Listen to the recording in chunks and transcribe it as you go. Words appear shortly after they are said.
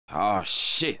Oh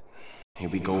shit, here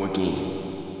we go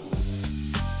again.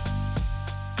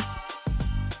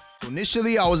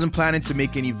 Initially, I wasn't planning to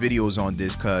make any videos on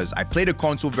this because I played a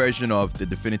console version of the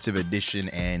definitive edition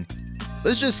and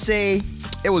let's just say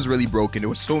it was really broken. There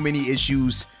were so many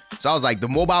issues. So I was like, the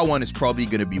mobile one is probably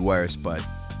going to be worse, but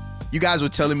you guys were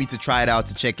telling me to try it out,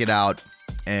 to check it out.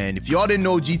 And if y'all didn't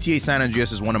know, GTA San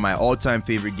Andreas is one of my all-time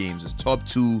favorite games. It's top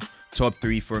 2, top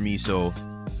 3 for me. So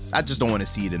I just don't want to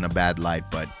see it in a bad light,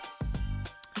 but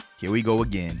here we go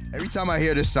again. Every time I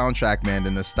hear this soundtrack, man,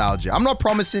 the nostalgia. I'm not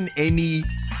promising any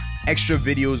extra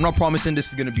videos. I'm not promising this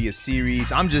is going to be a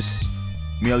series. I'm just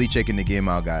merely checking the game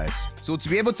out, guys. So to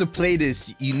be able to play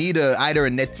this, you need either a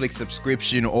Netflix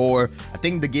subscription or I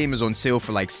think the game is on sale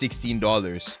for like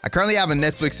 $16. I currently have a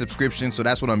Netflix subscription, so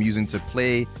that's what I'm using to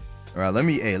play. All right,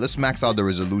 let's max out the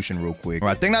resolution real quick. All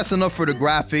right, I think that's enough for the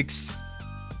graphics.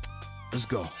 Let's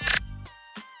go.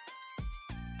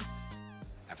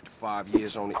 After 5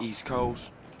 years on the East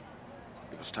Coast,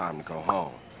 it was time to go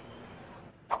home.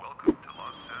 Welcome to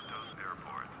Los Santos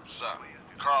Airport. What's up?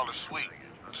 Carl is sweet.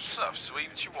 What's up, sweet?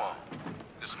 What you want?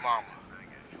 This mama.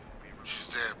 She's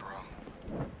dead, bro.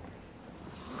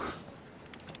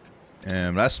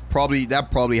 And that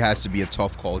probably has to be a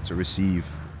tough call to receive.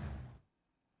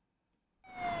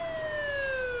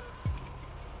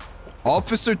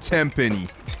 Officer Tenpenny.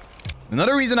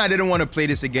 Another reason I didn't want to play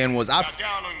this again was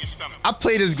I've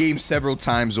played this game several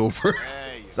times over.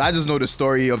 So I just know the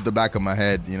story of the back of my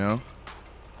head, you know?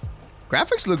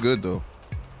 Graphics look good though.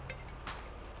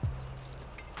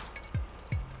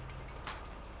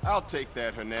 I'll take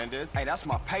that, Hernandez. Hey, that's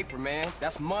my paper, man.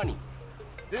 That's money.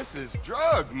 This is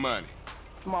drug money.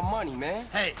 It's my money, man.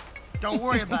 Hey, don't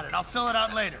worry about it. I'll fill it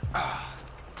out later.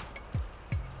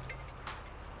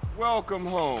 Welcome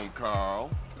home, Carl.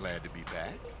 Glad to be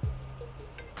back.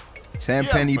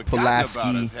 Tenpenny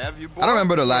Pulaski. I don't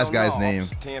remember the last guy's name.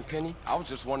 Tenpenny? I was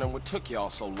just wondering what took y'all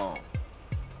so long.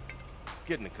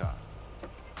 Get in the car.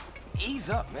 Ease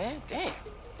up, man. Damn.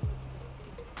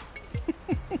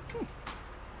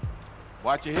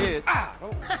 Watch your head.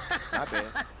 Oh, my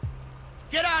bad.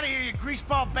 Get out of here, you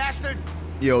greaseball bastard!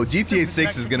 Yo, GTA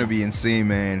 6 is gonna be insane,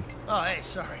 man. Oh, hey,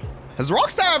 sorry. Has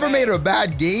Rockstar ever made a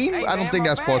bad game? Hey, I don't man, think my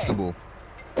that's bad. possible.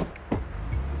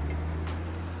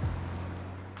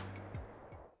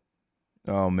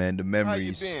 Oh man, the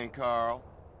memories. How you been, Carl?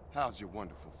 How's your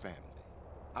wonderful family?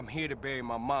 I'm here to bury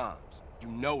my moms. You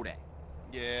know that.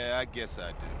 Yeah, I guess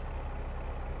I do.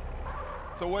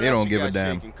 So what They else don't you give a got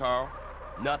damn. shaking, Carl?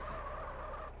 Nothing.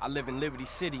 I live in Liberty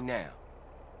City now.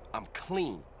 I'm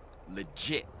clean.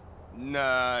 Legit.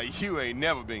 Nah, you ain't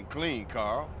never been clean,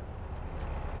 Carl.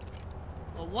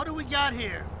 Well, what do we got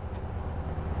here?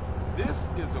 This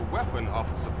is a weapon,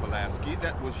 Officer Pulaski,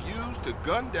 that was used to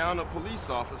gun down a police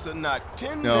officer not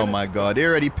 10 minutes Oh my god, they're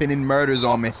already pinning murders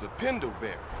on me. Officer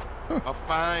Pendlebury. A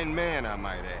fine man, I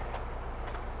might add.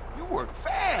 You work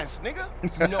fast, nigga.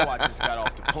 You know I just got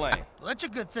off the plane. Well, that's a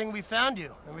good thing we found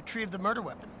you and retrieved the murder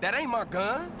weapon. That ain't my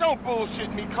gun. Don't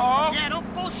bullshit me, Carl. Yeah,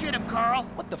 don't bullshit him, Carl.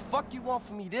 What the fuck you want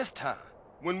from me this time?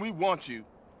 When we want you,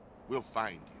 we'll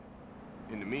find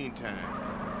you. In the meantime,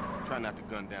 try not to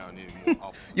gun down any more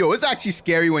officers. Yo, it's actually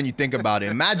scary when you think about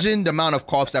it. Imagine the amount of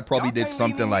cops that probably Y'all did can't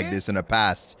something leave me like here. this in the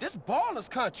past. This baller's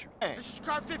country. This is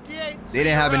car 58. They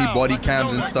didn't have any body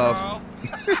cams and stuff.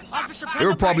 Officer They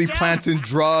were probably Pendlebury, down. planting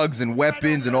drugs and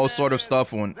weapons and all sort of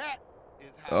stuff on. That is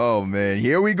how Oh man,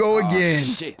 here we go again.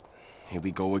 Oh, shit. Here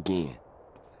we go again.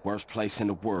 Worst place in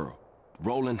the world.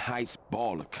 Rolling Heights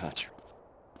baller country.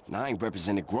 Now, I ain't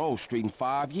represented Grove Street in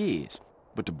 5 years,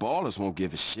 but the ballers won't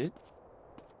give a shit.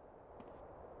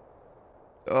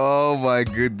 Oh my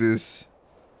goodness.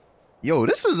 Yo,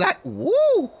 this is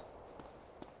woo.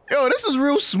 Yo, this is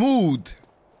real smooth.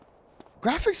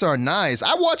 Graphics are nice.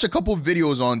 I watched a couple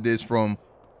videos on this from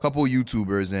a couple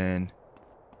YouTubers and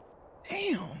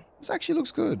damn, this actually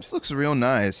looks good. This looks real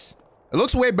nice. It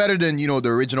looks way better than, you know, the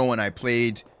original one I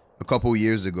played a couple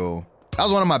years ago. That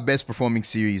was one of my best performing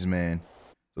series, man.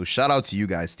 So shout out to you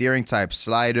guys. Steering type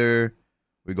slider.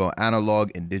 We go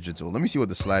analog and digital. Let me see what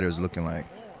the slider is looking like.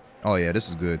 Oh yeah, this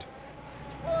is good.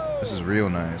 This is real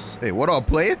nice. Hey, what up,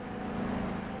 play it?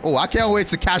 Oh, I can't wait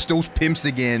to catch those pimps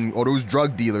again, or those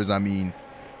drug dealers, I mean.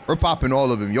 We're popping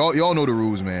all of them. Y'all know the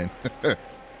rules, man.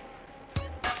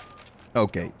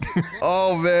 Okay.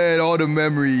 Oh man, all the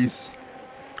memories.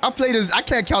 I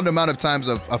can't count the amount of times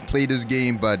I've played this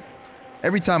game, but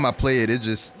every time I play it, it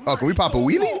just... Oh, can we pop a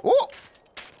wheelie? Oh!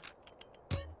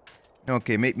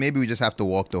 Okay, maybe we just have to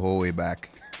walk the whole way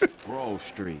back. Grove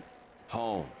Street.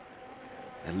 Home.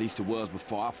 At least it was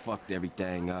before I fucked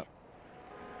everything up.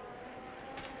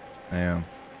 Damn.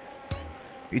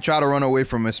 He tried to run away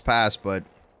from his past, but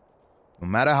no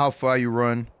matter how far you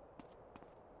run,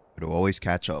 it'll always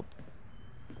catch up.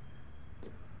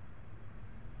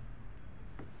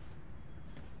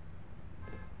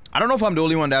 I don't know if I'm the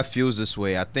only one that feels this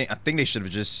way. I think they should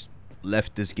have just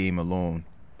left this game alone.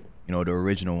 You know, the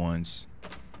original ones.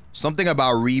 Something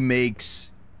about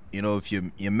remakes, you know, if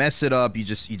you mess it up, you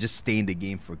just stain the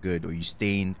game for good, or you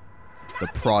stain the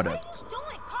product. What are you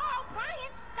doing, Carl?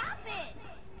 Brian, stop it!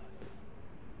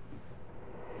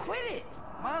 Quit it!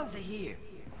 Moms are here.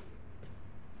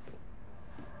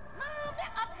 Mom,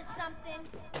 they're up to something.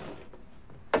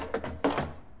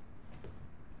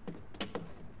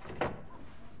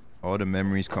 All the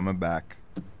memories coming back.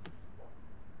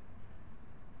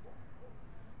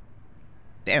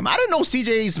 Damn, I didn't know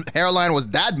CJ's hairline was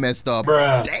that messed up.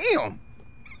 Bruh. Damn.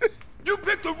 You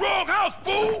picked the wrong house,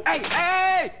 fool!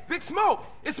 Hey, Big Smoke!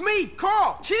 It's me,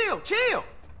 Carl! Chill!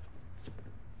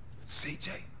 CJ.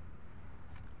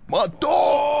 My dog.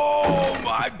 Oh,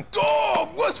 my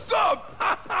dog! What's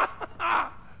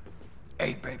up?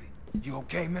 Hey, baby. You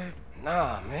okay, man?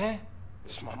 Nah, man.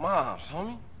 It's my mom's,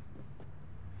 homie.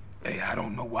 Hey, I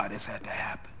don't know why this had to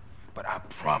happen, but I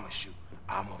promise you,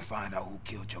 I'm gonna find out who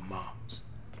killed your moms.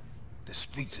 The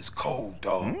streets is cold,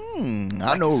 dog.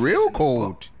 I know, real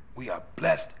cold. We are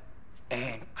blessed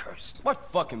and cursed. What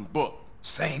fucking book?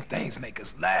 Same things make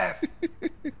us laugh,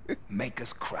 make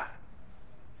us cry.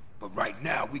 But right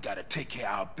now, we gotta take care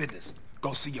of our business.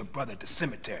 Go see your brother at the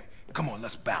cemetery. Come on,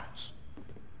 let's bounce.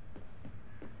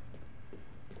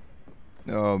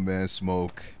 Oh, man,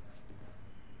 Smoke.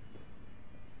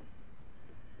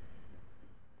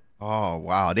 Oh,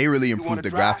 wow. They really improved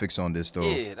the graphics on this, though.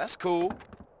 Yeah, that's cool.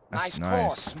 That's nice car,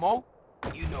 nice. Smoke.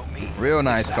 You know me. Real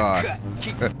nice car.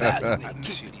 Keep battling. I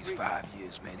miss you these 5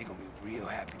 years, man. They're gonna be real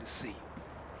happy to see you.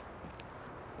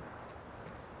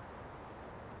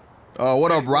 Oh,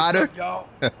 what up, Ryder? What's up, y'all?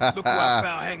 Look who I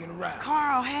found hanging around.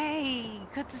 Carl, hey,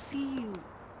 good to see you.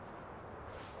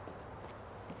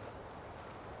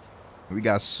 We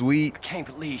got Sweet. I can't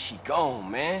believe she gone,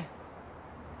 man.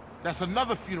 That's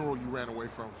another funeral you ran away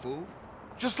from, fool.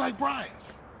 Just like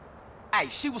Brian's. Hey,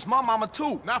 she was my mama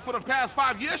too. Not for the past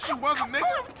 5 years she wasn't,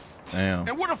 nigga. Damn.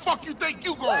 And where the fuck you think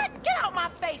you going? What? Get out my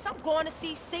face. I'm going to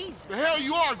see Caesar. The hell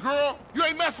you are, girl. You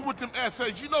ain't messing with them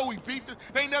essays. You know we beefed it.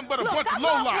 They ain't nothing but a Look, bunch I of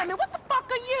love lowlife. women. What the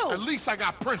fuck are At you? least I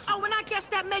got principles. Oh, and I guess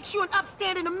that makes you an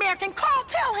upstanding American. Carl,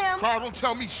 tell him. Carl, don't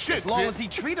tell me shit, As long bitch. as he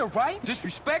treat her right,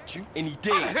 disrespect you, and he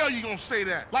How the did. hell you gonna say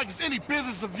that? Like it's any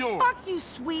business of yours. Fuck you,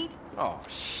 sweet. Oh,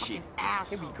 shit.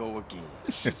 Asshole. Here we go again.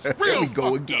 Shit's Here real we go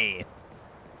fucked up. again.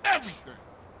 Everything.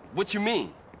 What you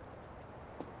mean?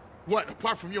 What,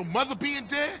 apart from your mother being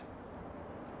dead?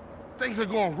 Things are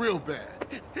going real bad.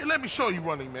 Here, let me show you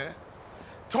Running Man.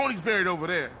 Tony's buried over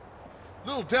there.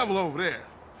 Little Devil over there.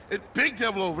 And Big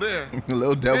Devil over there.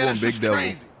 Little Devil Man, and that's Big just Devil.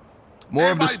 crazy.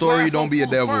 More of the Everybody story, blast don't on be a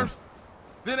fool devil. first,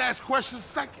 then ask questions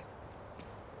second.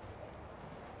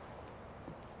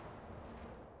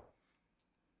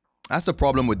 That's the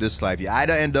problem with this life. You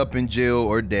either end up in jail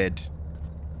or dead.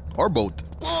 Or both.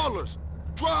 Ballers,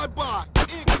 drive by,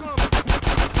 incoming.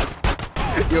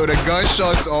 Yo, the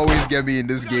gunshots always get me in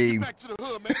this We gotta get game. back to the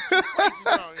hood, man. It's crazy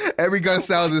around here. Every gun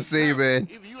sounds the same, man.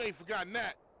 Either you ain't forgotten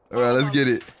that. Alright, let's get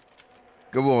it.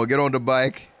 Come on, get on the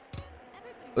bike.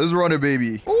 Let's run it,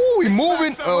 baby. Ooh, we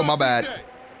moving. Oh, my bad.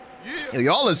 Yeah.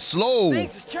 Y'all are slow.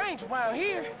 Things has changed around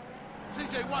here.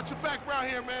 CJ, watch your back around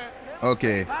here, man.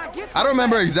 Okay. I don't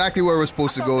remember exactly where we're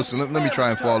supposed to go, so let me try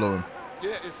and follow him.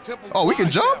 Yeah, it's Temple. Oh, we can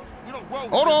Drive jump? now. We don't roll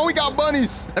Hold with on, this. we got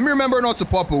bunnies. Let me remember not to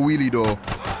pop a wheelie, though,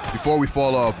 before we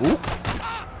fall off. Ooh.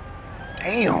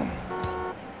 Damn.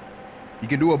 You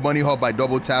can do a bunny hop by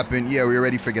double tapping. Yeah, we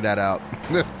already figured that out.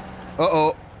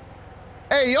 Uh-oh.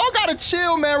 Hey, y'all gotta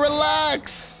chill, man.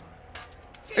 Relax.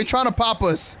 They trying to pop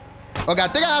us. Okay, I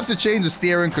think I have to change the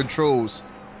steering controls.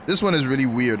 This one is really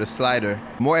weird, the slider.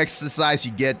 The more exercise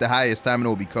you get, the higher your stamina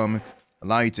will become,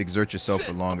 allowing you to exert yourself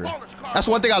for longer. That's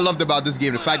one thing I loved about this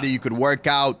game, the fact that you could work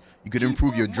out, you could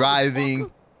improve your driving,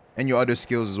 and your other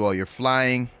skills as well. You're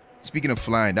flying. Speaking of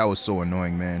flying, that was so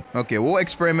annoying, man. Okay, we'll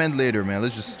experiment later, man.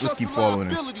 Let's keep following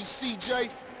it. CJ.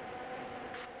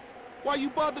 Why you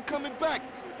bother coming back?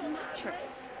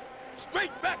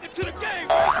 Straight back into the game,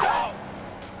 right?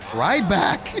 Right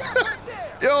back.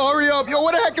 Yo, hurry up. Yo,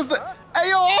 what the heck is that? Hey,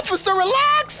 yo, officer,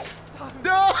 relax.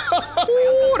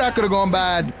 Ooh, that could have gone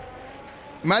bad.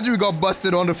 Imagine we got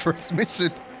busted on the first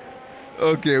mission.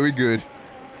 Okay, we good.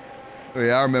 Oh,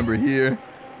 yeah, I remember here.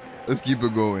 Let's keep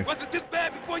it going. Was it this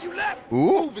bad before you left?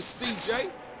 Ooh. Move it,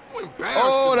 CJ. You embarrassing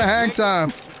Oh, the me, hang nigga.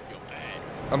 time.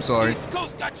 I'm sorry. East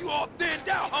Coast got you all thinned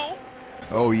out, home.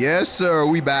 Oh, yes, sir.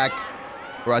 We back.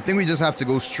 Bro, I think we just have to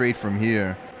go straight from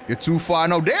here. You're too far.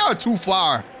 No, they are too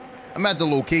far. I'm at the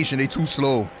location. They too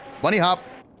slow. Bunny hop.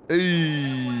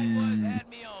 Hey.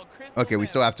 Okay, we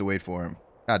still have to wait for him.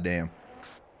 God damn.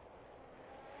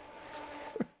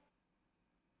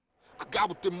 I got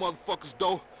with them motherfuckers,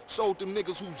 though. Showed them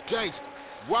niggas who's gangster.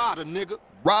 Rider, nigga.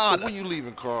 Rider. So when you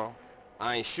leaving, Carl?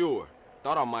 I ain't sure.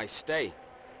 Thought I might stay.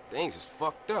 Things is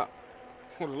fucked up.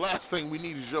 Well, the last thing we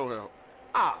need is your help.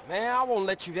 Ah, man, I won't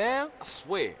let you down. I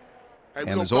swear. Hey,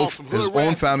 And his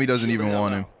own family doesn't even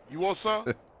want him. You want some?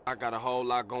 I got a whole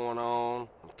lot going on.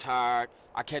 I'm tired.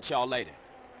 I'll catch y'all later.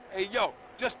 Hey, yo,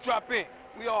 just drop in.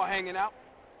 We all hanging out.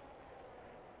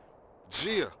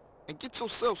 Gia, and get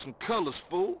yourself some colors,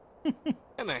 fool.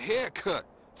 And a haircut.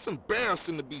 It's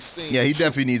embarrassing to be seen. Yeah, he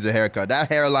definitely needs a haircut. That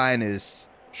hairline is...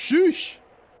 Shoosh.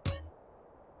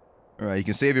 All right, you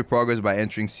can save your progress by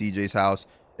entering CJ's house.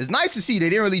 It's nice to see they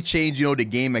didn't really change, you know, the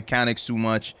game mechanics too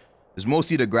much. It's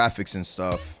mostly the graphics and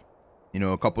stuff. You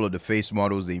know, a couple of the face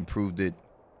models, they improved it.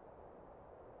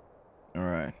 All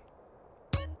right.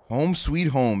 Home sweet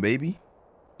home, baby.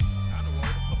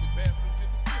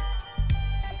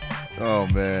 Oh,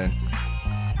 man.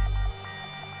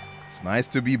 It's nice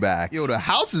to be back. Yo, the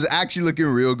house is actually looking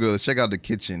real good. Check out the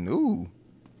kitchen. Ooh.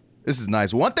 This is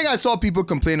nice. One thing I saw people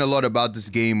complain a lot about this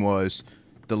game was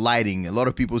the lighting. A lot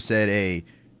of people said, hey,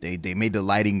 they made the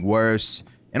lighting worse.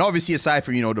 And obviously, aside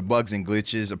from, you know, the bugs and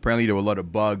glitches, apparently there were a lot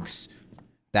of bugs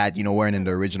that, you know, weren't in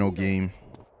the original game.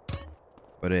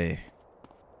 But hey,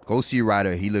 go see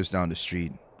Ryder. He lives down the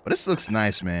street. But this looks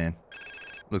nice, man.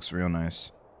 Looks real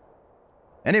nice.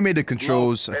 And they made the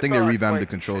controls. I think they revamped the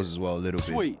controls as well a little bit.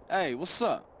 Sweet. Hey, what's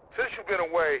up? Since you've been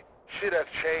away, shit has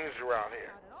changed around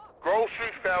here. Grove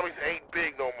Street families ain't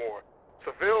big no more.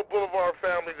 Seville Boulevard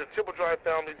families and Triple Drive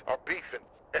families are beefing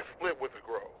and split with the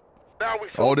Grove. Now we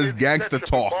All this gangster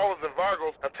talk. Ballers and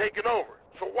Vargos have taken over,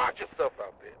 so watch yourself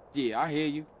out there. Yeah, I hear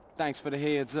you. Thanks for the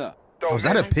heads up. Oh, is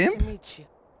that a pimp?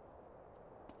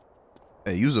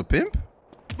 Hey, you's a pimp?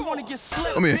 You wanna get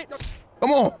slipped? Come here.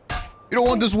 Come on. You don't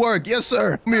want this work. Yes,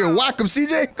 sir. Come here. Whack him,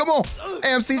 CJ. Come on.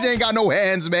 Damn, CJ ain't got no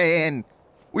hands, man.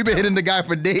 We been hitting the guy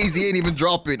for days. He ain't even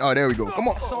dropping. Oh, there we go. Come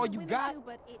on. That's all you got?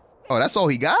 Oh, that's all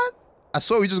he got? I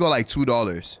saw we just got like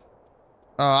 $2.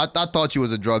 I thought you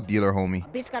was a drug dealer, homie.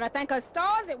 Bitch gotta thank her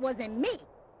stars it wasn't me.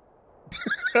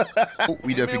 Oh,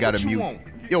 we definitely got a mute.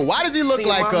 Yo, why does he look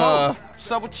like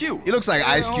What's up with you? he looks like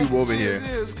Ice Cube over here.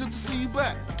 Yeah, it's good to see you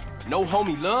back. No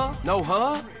homie love? No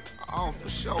hug? Oh, for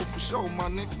sure, my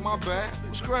nigga. My bad.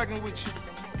 What's cracking with you?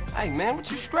 Hey, man,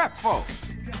 what you strapped for?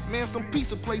 Man, some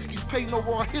pizza place keeps paying over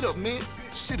our hit up, man.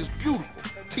 Shit is beautiful.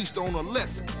 Teach the owner a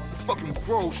lesson. Fucking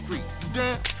Grove Street. You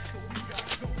damn?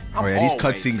 Oh yeah, these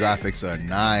cutscene graphics are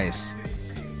nice.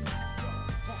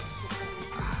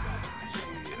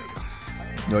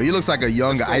 Yo, he looks like a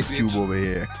young Ice Cube over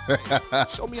here.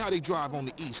 Show me how they drive on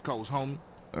the East Coast, homie.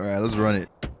 All right, let's run it.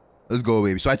 Let's go,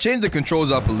 baby. So I changed the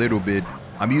controls up a little bit.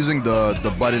 I'm using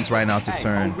the buttons right now to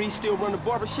turn. Hey, still run the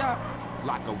barbershop?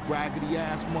 Like a raggedy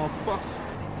ass motherfucker.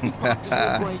 He popped his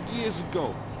little brain years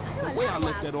ago. The way I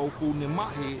left that old fool in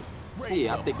my head.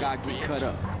 Yeah, I think I'll get cut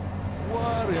up.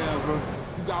 Whatever.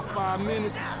 You got 5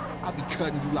 minutes, I'll be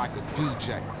cutting you like a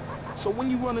DJ. So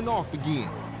when you running off again?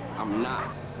 I'm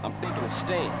not. I'm thinking of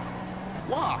staying.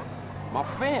 Why? My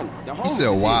family, the homies. He said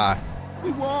why?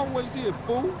 We were always here,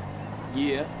 fool.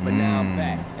 Yeah, but now I'm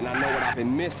back, and I know what I've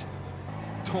been missing.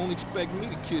 Don't expect me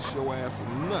to kiss your ass or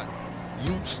nothing.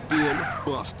 You still a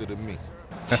buster to me.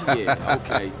 Yeah,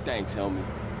 okay, thanks, homie.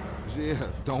 Yeah,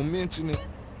 don't mention it.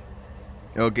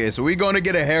 Okay, so we're gonna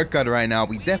get a haircut right now.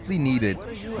 We definitely need it.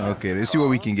 Okay, let's see what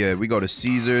we can get. We go to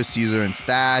Caesar and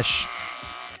Stash.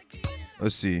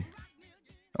 Let's see.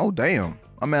 Oh, damn.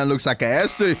 My man looks like an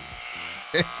essay.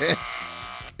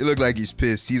 He look like he's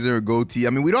pissed. Caesar and goatee.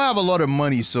 I mean, we don't have a lot of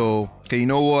money, so... Okay, you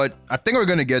know what? I think we're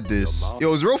gonna get this.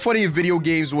 Yo, it's real funny in video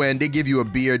games when they give you a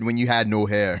beard when you had no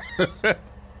hair.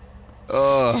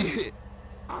 Shit,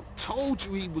 I told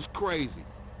you he was crazy.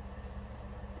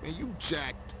 Man, you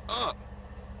jacked up.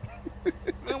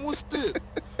 Man, what's this?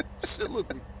 Shit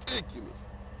look ridiculous.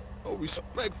 No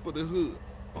respect for the hood.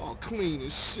 All clean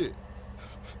as shit.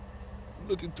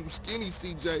 Looking too skinny,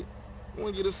 CJ. You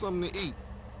wanna get us something to eat?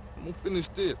 I'm gonna finish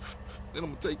this, then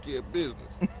I'm gonna take care of business.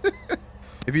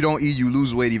 If you don't eat, you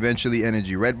lose weight, eventually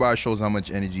energy. Red bar shows how much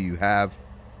energy you have.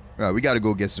 All right, we gotta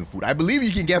go get some food. I believe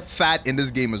you can get fat in this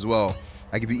game as well.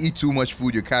 Like if you eat too much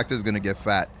food, your character's gonna get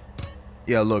fat.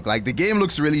 Yeah, look, like the game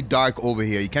looks really dark over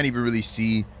here. You can't even really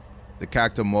see the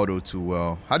character model too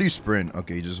well. How do you sprint?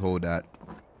 Okay, you just hold that.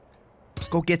 Let's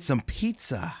go get some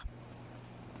pizza.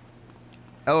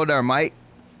 Hello there, Mike.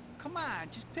 Come on,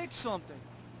 just pick something.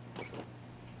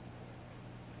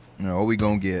 know, what we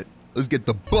gonna get? Let's get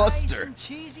the Buster.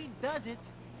 Cheesy does it.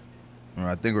 All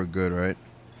right, I think we're good, right?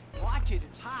 Watch it,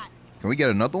 it's hot. Can we get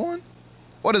another one?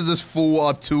 What is this fool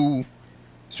up to?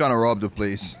 He's trying to rob the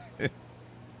place.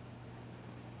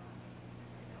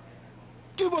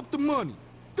 Give up the money.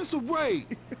 This a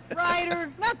raid.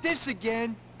 Ryder, not this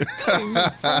again.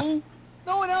 Fool.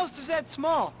 No one else is that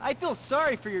small. I feel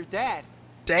sorry for your dad.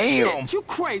 Damn. You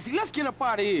crazy. Let's get up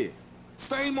out of here.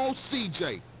 Same old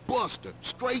CJ. Buster.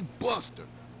 Straight Buster.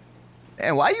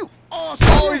 And why you? Oh,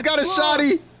 Oh, he's got a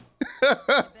shotty.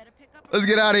 Let's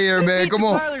get out of here, man. Come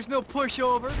on. Parlor's no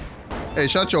pushover. Hey,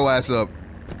 shut your ass up.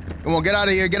 Come on, get out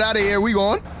of here. Get out of here. We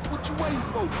going? What you waiting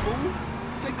for, fool?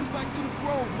 Take us back to the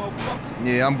grove, motherfucker.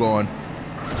 Yeah, I'm going.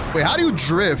 Wait, how do you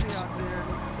drift?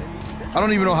 I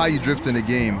don't even know how you drift in the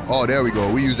game. Oh, there we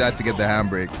go. We use that to get the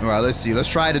handbrake. All right, let's see. Let's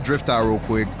try the drift out real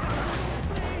quick.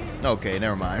 Okay,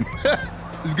 never mind.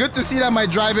 It's good to see that my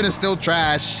driving is still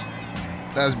trash.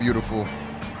 That's beautiful.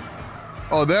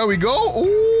 Oh, there we go.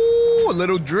 Ooh, a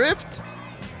little drift.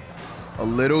 A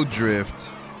little drift.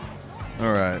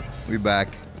 All right, we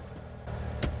back.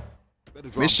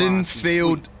 Mission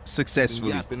failed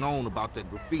successfully. Yapping on about that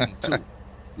graffiti too.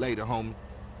 Later, homie.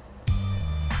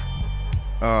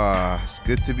 It's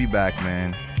good to be back,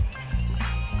 man.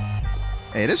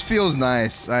 Hey, this feels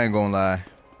nice. I ain't gonna lie.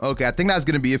 Okay, I think that's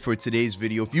gonna be it for today's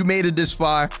video. If you made it this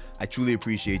far, I truly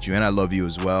appreciate you, and I love you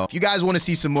as well. If you guys want to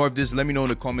see some more of this, let me know in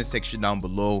the comment section down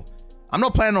below. I'm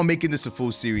not planning on making this a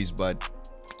full series, but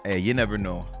hey, you never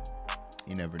know.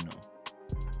 You never know.